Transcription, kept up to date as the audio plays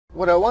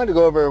what I wanted to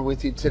go over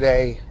with you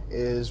today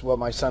is what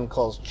my son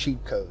calls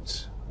cheat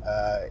codes.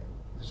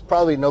 There's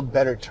probably no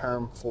better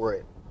term for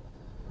it.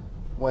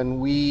 When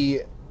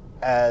we,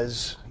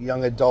 as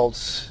young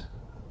adults,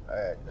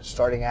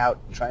 starting out,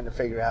 trying to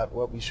figure out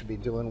what we should be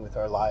doing with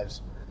our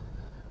lives,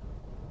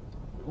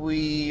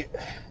 we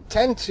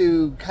tend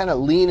to kind of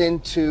lean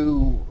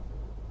into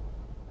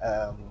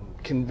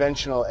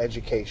conventional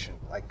education,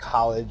 like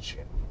college,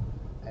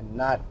 and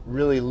not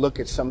really look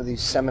at some of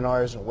these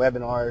seminars and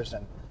webinars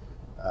and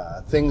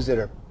things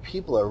that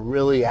people are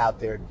really out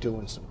there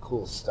doing some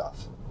cool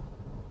stuff.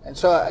 And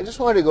so I just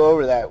wanted to go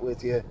over that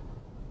with you.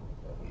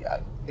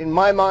 In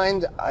my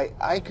mind,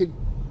 I could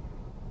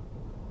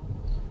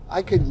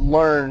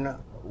learn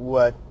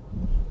what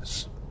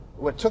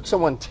took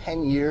someone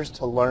 10 years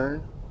to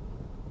learn.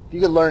 If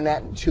you could learn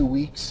that in 2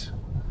 weeks,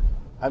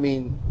 I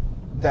mean,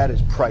 that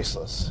is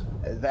priceless.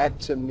 That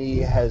to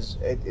me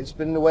it's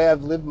been the way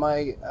I've lived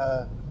my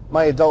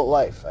adult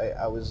life.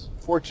 I was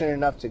fortunate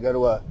enough to go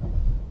to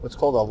what's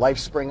called a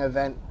LifeSpring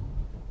event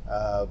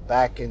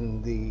back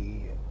in the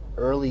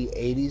early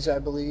 80s, I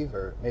believe,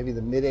 or maybe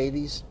the mid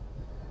 80s.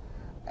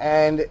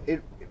 And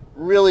it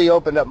really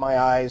opened up my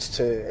eyes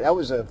to, that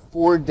was a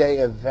 4-day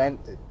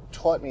event that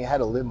taught me how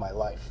to live my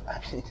life.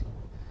 I mean,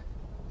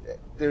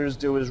 there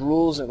was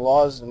rules and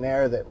laws in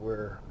there that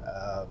were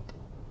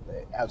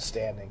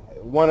outstanding.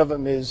 One of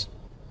them is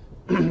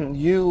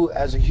you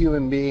as a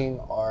human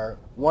being are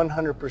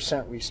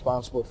 100%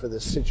 responsible for the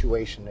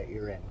situation that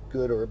you're in,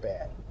 good or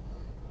bad.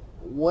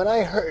 When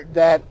I heard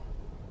that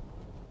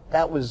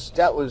was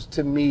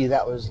to me,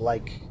 that was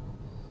like,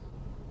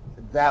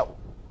 that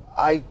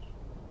I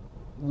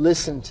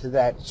listened to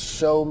that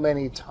so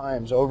many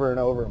times over and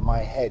over in my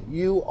head.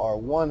 You are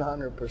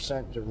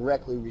 100%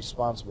 directly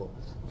responsible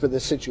for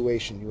the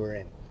situation you are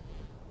in.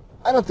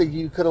 I don't think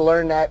you could have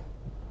learned that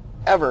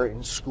ever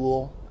in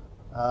school,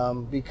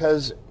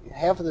 because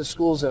half of the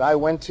schools that I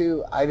went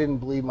to, I didn't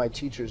believe my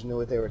teachers knew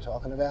what they were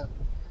talking about.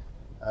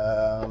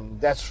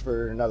 That's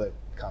for another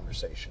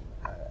conversation.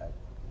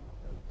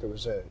 There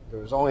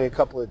was only a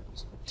couple of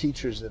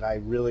teachers that I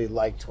really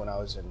liked when I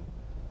was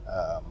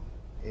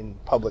in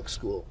public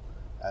school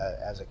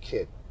as a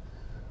kid.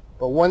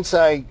 But once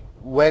I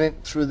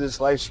went through this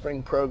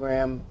LifeSpring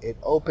program, it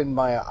opened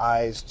my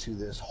eyes to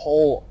this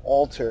whole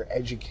alter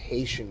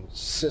education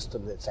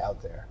system that's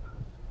out there.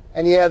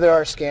 And yeah, there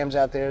are scams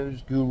out there.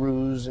 There's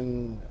gurus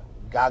and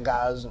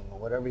gagas and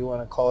whatever you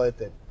want to call it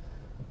that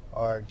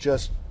are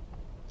just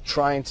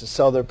trying to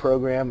sell their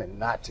program and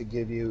not to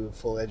give you a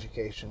full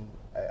education.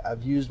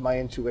 I've used my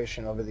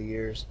intuition over the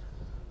years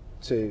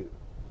to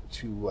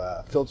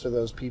filter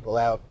those people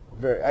out.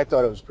 I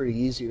thought it was pretty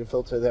easy to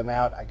filter them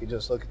out. I could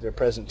just look at their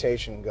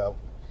presentation and go,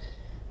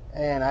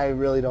 and I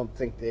really don't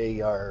think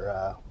they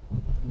are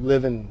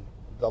living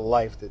the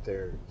life that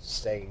they're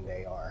saying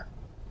they are.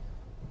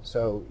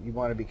 So you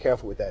want to be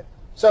careful with that.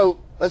 So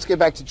let's get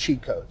back to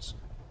cheat codes.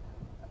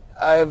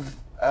 I've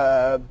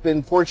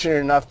been fortunate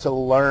enough to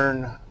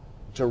learn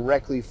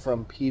directly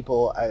from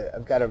people.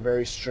 I've got a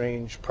very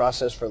strange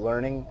process for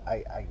learning.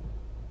 I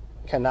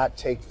cannot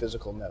take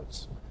physical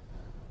notes.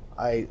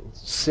 I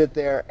sit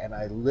there and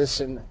I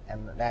listen,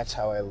 and that's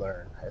how I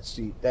learn.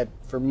 That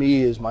for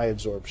me is my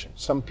absorption.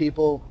 Some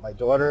people, my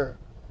daughter,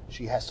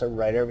 she has to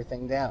write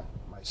everything down.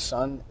 My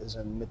son is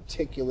a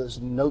meticulous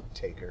note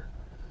taker.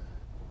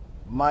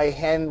 My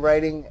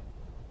handwriting,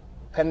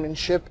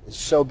 penmanship is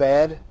so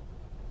bad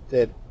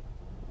that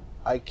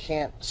I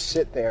can't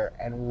sit there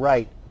and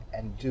write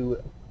and do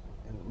it.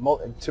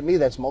 And to me,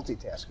 that's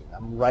multitasking.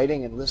 I'm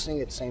writing and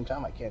listening at the same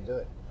time. I can't do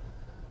it.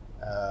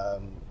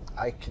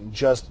 I can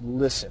just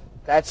listen.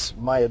 That's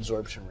my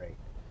absorption rate.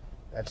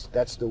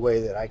 That's the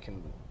way that I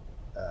can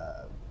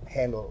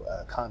handle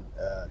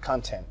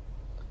content.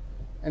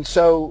 And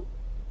so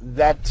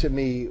that to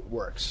me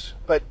works.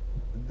 But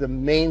the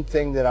main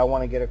thing that I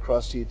want to get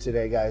across to you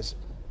today, guys,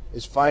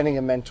 is finding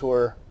a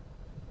mentor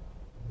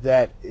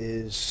that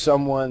is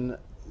someone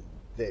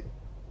that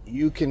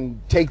you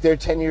can take their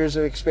 10 years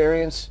of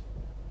experience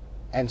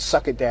and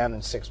suck it down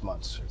in 6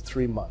 months or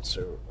 3 months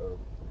or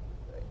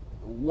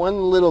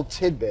one little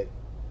tidbit.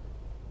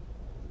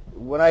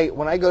 When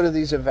I go to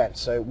these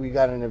events, we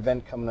got an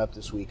event coming up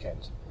this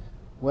weekend.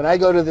 When I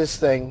go to this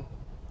thing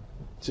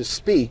to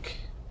speak,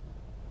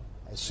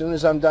 as soon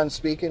as I'm done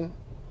speaking,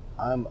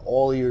 I'm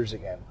all ears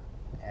again.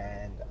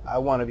 And I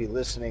want to be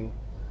listening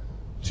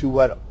to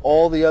what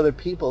all the other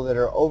people that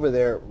are over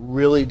there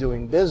really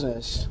doing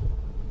business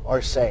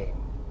are saying.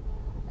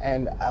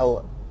 And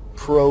I'll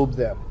probe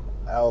them.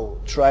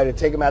 I'll try to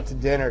take them out to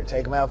dinner,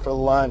 take them out for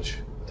lunch,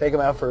 take them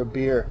out for a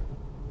beer.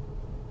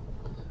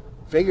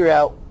 Figure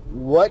out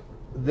what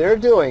they're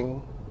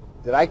doing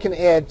that I can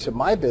add to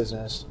my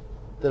business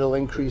that'll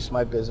increase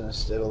my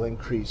business, that'll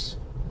increase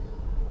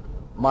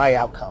my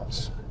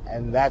outcomes.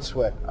 And that's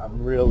what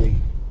I'm really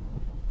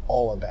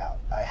all about.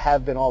 I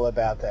have been all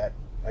about that,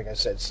 like I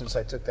said, since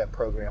I took that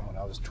program when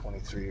I was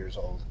 23 years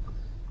old.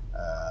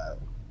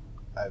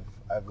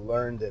 I've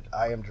learned that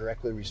I am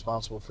directly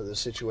responsible for the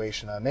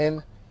situation I'm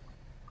in,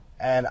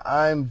 and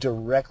I'm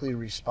directly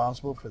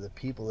responsible for the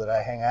people that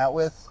I hang out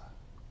with.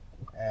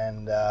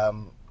 And,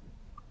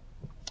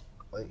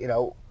 you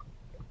know,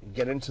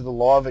 get into the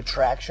law of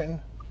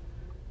attraction.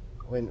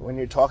 When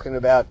you're talking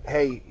about,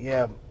 hey,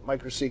 yeah,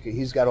 Mike Rosica,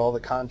 he's got all the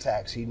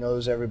contacts. He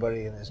knows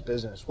everybody in this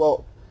business.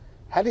 Well,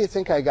 how do you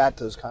think I got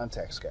those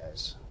contacts,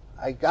 guys?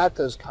 I got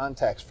those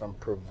contacts from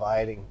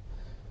providing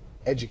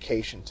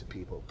education to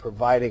people,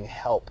 providing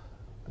help.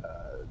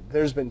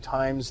 There's been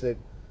times that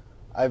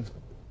I've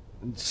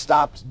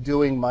stopped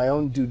doing my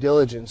own due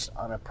diligence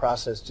on a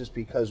process just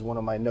because one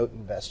of my note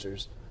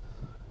investors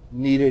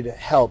needed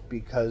help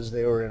because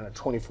they were in a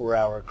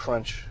 24-hour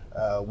crunch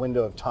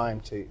window of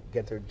time to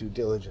get their due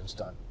diligence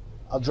done.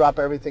 I'll drop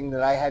everything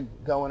that I had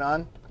going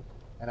on,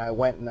 and I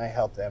went and I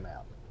helped them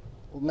out.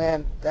 Well,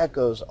 man, that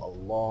goes a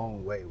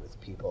long way with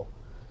people.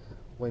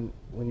 When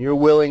you're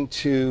willing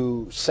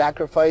to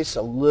sacrifice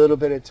a little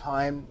bit of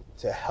time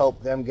to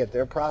help them get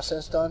their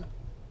process done,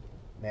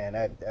 man,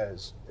 that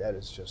is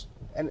just,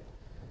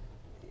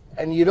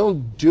 and you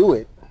don't do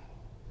it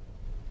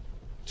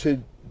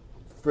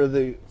for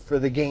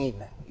the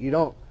gain.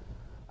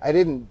 I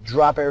didn't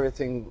drop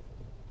everything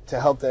to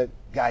help that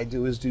guy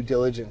do his due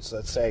diligence,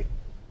 let's say,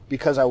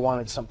 because I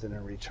wanted something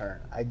in return.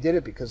 I did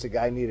it because the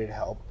guy needed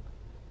help,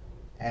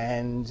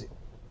 and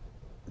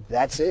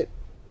that's it.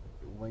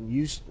 When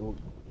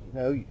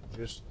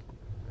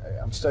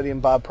I'm studying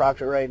Bob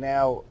Proctor right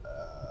now,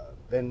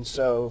 been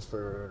so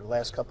for the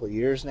last couple of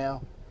years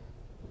now,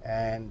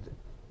 and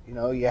you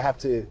have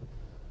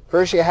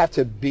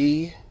to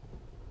be,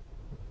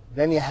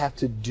 then you have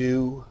to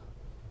do,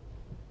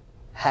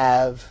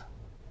 have,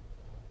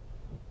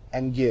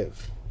 and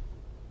give.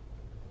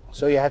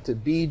 So you have to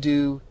be,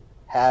 do,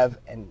 have,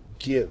 and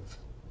give.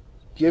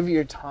 Give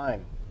your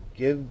time.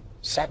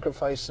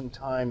 Sacrifice some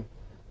time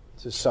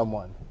to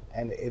someone,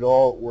 and it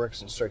all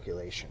works in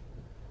circulation.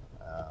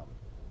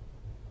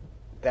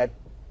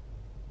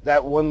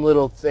 That one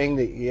little thing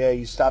that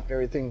you stopped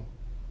everything,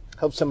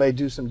 help somebody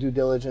do some due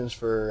diligence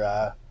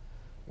for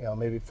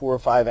maybe 4 or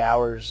 5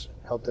 hours,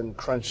 help them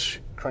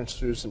crunch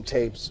through some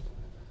tapes.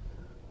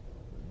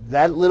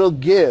 That little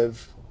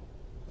give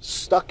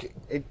stuck.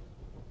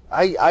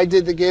 I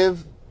did the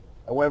give.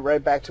 I went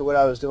right back to what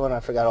I was doing. I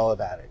forgot all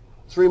about it.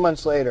 3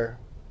 months later,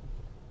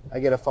 I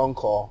get a phone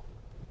call,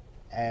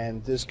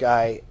 and this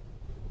guy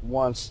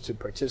wants to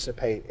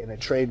participate in a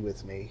trade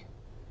with me,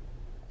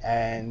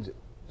 and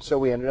so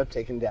we ended up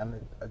taking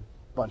down a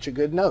bunch of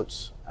good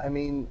notes. I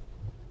mean,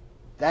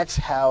 that's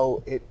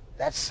how it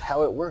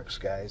works,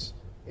 guys.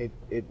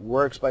 It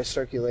works by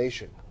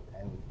circulation,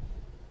 and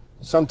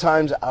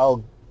sometimes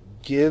I'll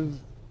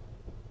give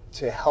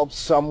to help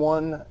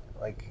someone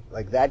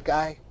like that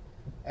guy,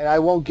 and I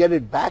won't get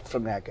it back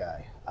from that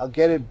guy. I'll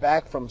get it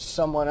back from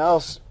someone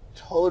else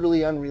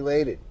totally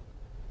unrelated.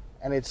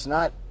 And it's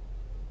not,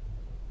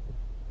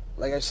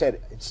 like I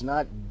said, it's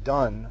not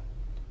done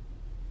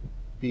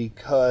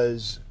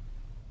because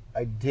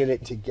I did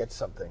it to get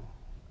something.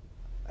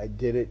 I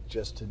did it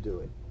just to do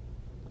it.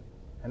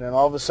 And then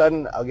all of a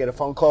sudden, I'll get a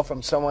phone call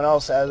from someone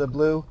else out of the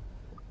blue,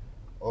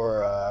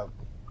 or a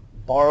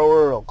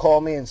borrower will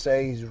call me and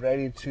say he's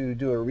ready to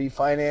do a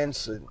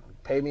refinance and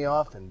pay me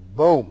off, and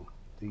boom,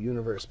 the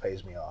universe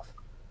pays me off.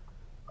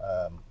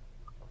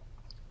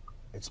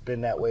 It's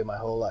been that way my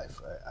whole life.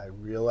 I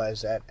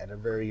realized that at a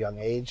very young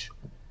age,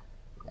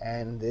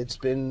 and it's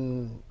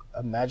been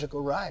a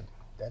magical ride.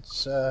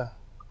 That's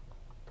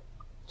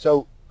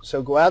so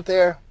go out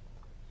there,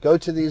 go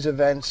to these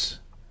events,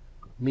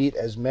 meet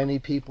as many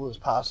people as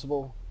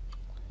possible,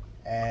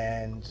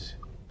 and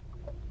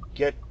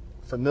get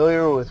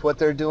familiar with what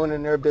they're doing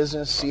in their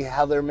business, see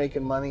how they're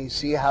making money,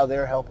 see how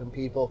they're helping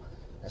people,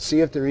 and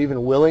see if they're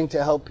even willing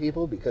to help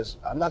people, because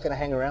I'm not going to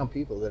hang around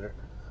people that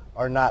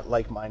are not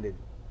like-minded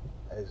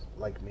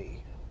like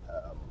me.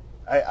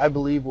 I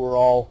believe we're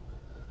all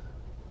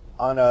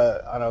on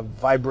a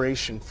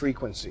vibration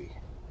frequency,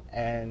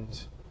 and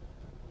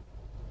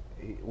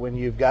when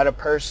you've got a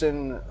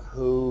person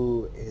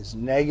who is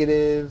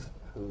negative,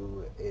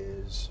 who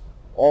is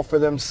all for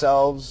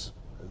themselves,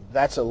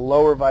 that's a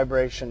lower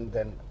vibration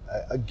than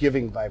a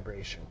giving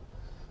vibration.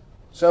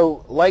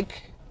 So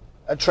like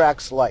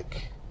attracts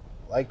like.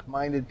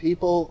 Like-minded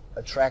people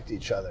attract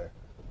each other.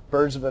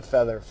 Birds of a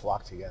feather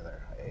flock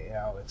together.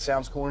 It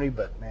sounds corny,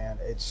 but man,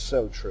 it's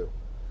so true.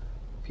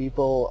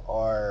 People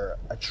are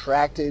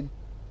attracted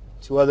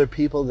to other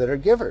people that are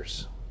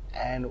givers.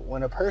 And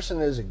when a person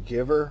is a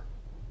giver,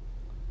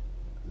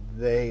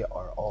 they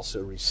are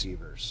also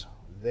receivers.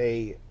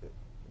 They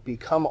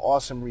become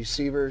awesome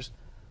receivers.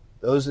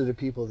 Those are the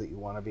people that you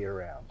want to be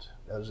around.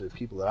 Those are the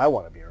people that I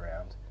want to be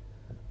around.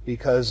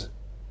 Because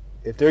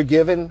if they're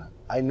giving,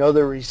 I know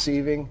they're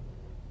receiving,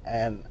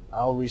 and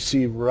I'll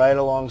receive right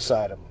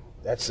alongside them.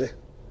 That's it.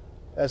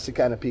 That's the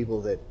kind of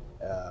people that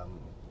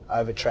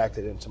I've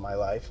attracted into my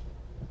life.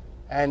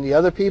 And the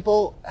other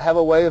people have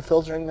a way of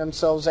filtering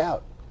themselves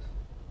out.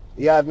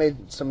 Yeah, I've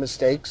made some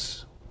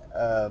mistakes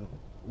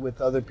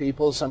with other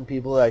people, some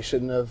people that I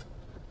shouldn't have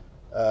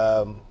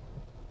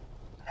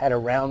had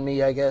around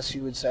me, I guess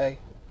you would say.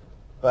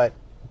 But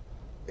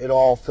it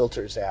all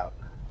filters out,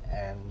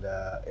 and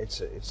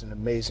it's an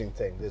amazing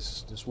thing.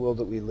 This world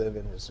that we live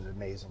in is an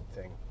amazing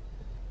thing.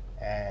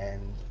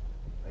 And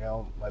you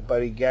know, my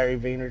buddy Gary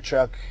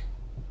Vaynerchuk,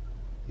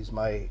 he's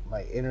my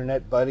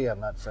internet buddy. I'm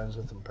not friends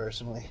with him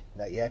personally,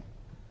 not yet.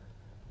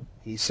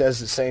 He says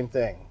the same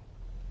thing.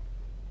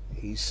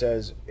 He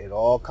says it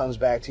all comes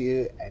back to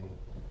you, and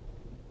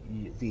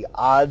the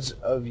odds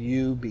of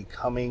you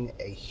becoming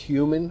a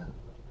human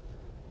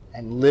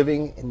and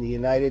living in the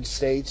United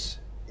States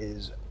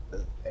is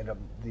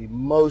the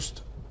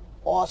most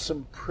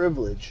awesome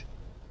privilege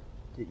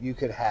that you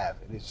could have.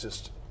 And it's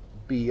just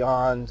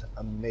beyond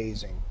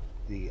amazing,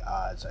 the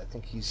odds. I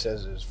think he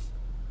says there's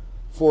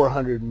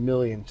 400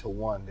 million to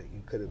 1 that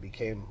you could have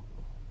became,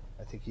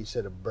 I think he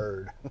said, a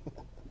bird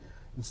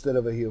instead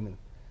of a human.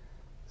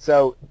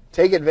 So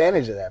take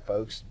advantage of that,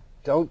 folks.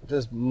 Don't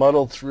just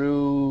muddle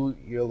through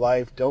your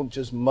life. Don't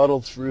just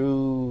muddle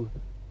through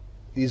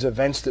these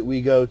events that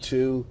we go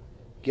to.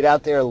 Get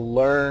out there,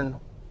 learn.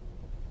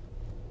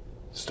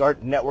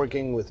 Start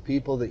networking with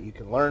people that you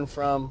can learn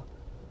from.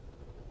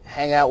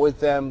 Hang out with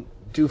them.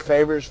 Do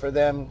favors for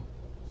them.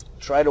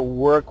 Try to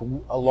work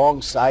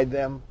alongside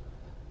them.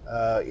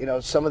 You know,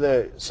 some of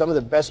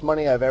the best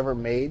money I've ever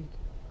made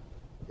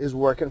is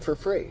working for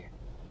free.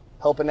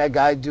 Helping that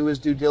guy do his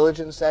due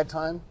diligence that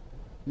time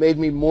made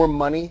me more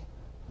money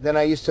than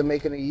I used to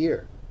make in a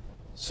year.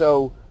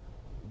 So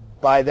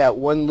by that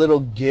one little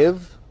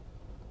give,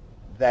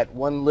 that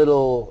one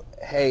little,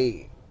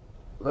 hey,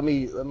 let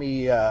me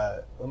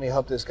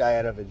help this guy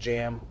out of a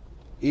jam,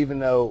 even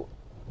though,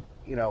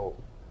 you know,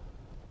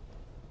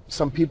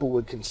 some people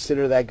would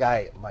consider that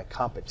guy my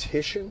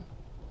competition,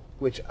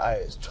 which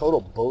is total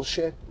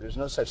bullshit. There's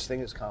no such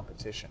thing as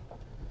competition,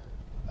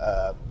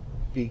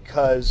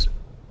 because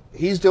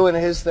he's doing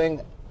his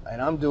thing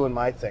and I'm doing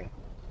my thing,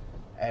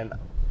 and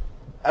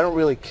I don't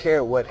really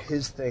care what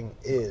his thing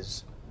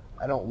is.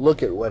 I don't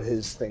look at what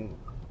his thing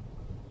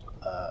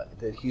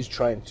that he's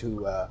trying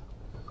to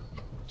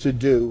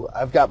do.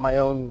 I've got my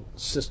own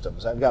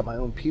systems. I've got my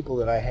own people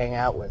that I hang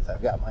out with.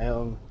 I've got my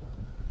own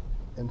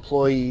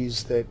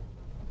employees that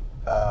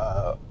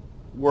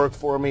work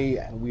for me,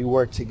 and we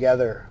work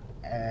together.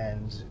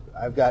 And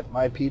I've got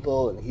my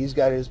people, and he's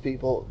got his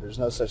people. There's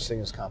no such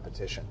thing as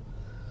competition.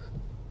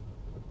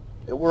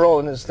 We're all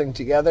in this thing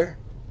together,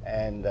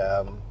 and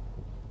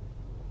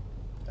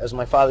as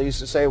my father used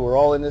to say, we're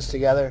all in this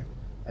together,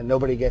 and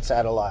nobody gets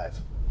out alive.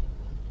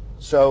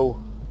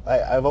 So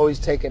I've always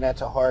taken that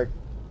to heart,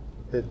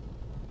 that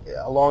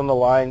along the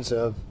lines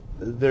of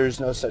there's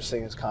no such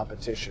thing as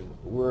competition.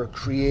 We're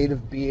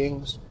creative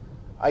beings.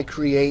 I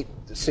create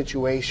the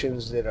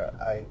situations that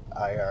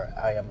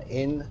I am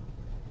in,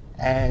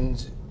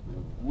 and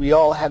we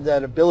all have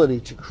that ability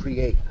to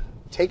create.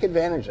 Take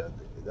advantage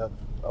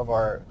of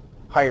our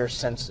higher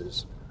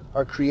senses,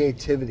 our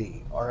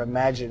creativity, our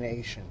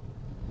imagination,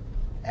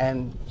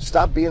 and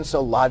stop being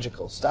so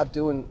logical. Stop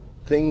doing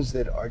things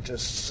that are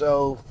just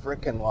so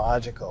frickin'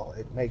 logical.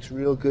 It makes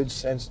real good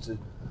sense to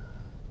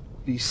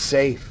be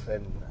safe,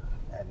 and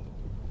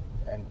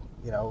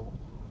you know,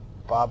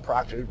 Bob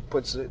Proctor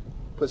puts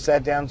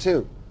that down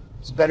too.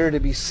 It's better to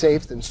be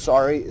safe than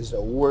sorry is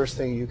the worst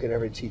thing you could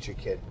ever teach a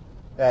kid.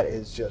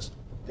 That's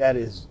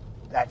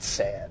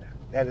sad.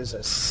 That is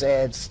a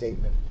sad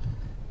statement.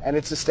 And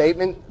it's a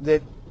statement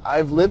that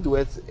I've lived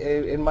with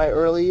in my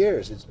early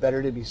years. It's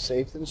better to be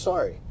safe than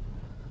sorry.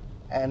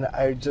 And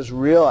I just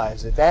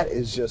realized that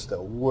is just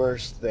the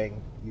worst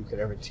thing you could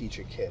ever teach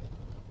a kid.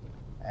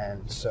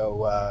 And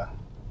so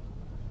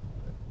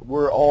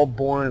we're all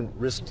born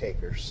risk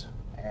takers.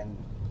 And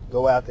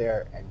go out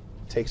there and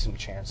take some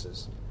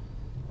chances.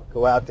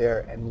 Go out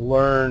there and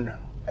learn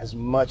as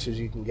much as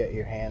you can get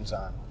your hands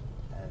on.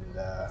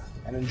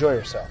 And enjoy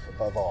yourself,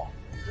 above all.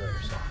 Enjoy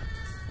yourself.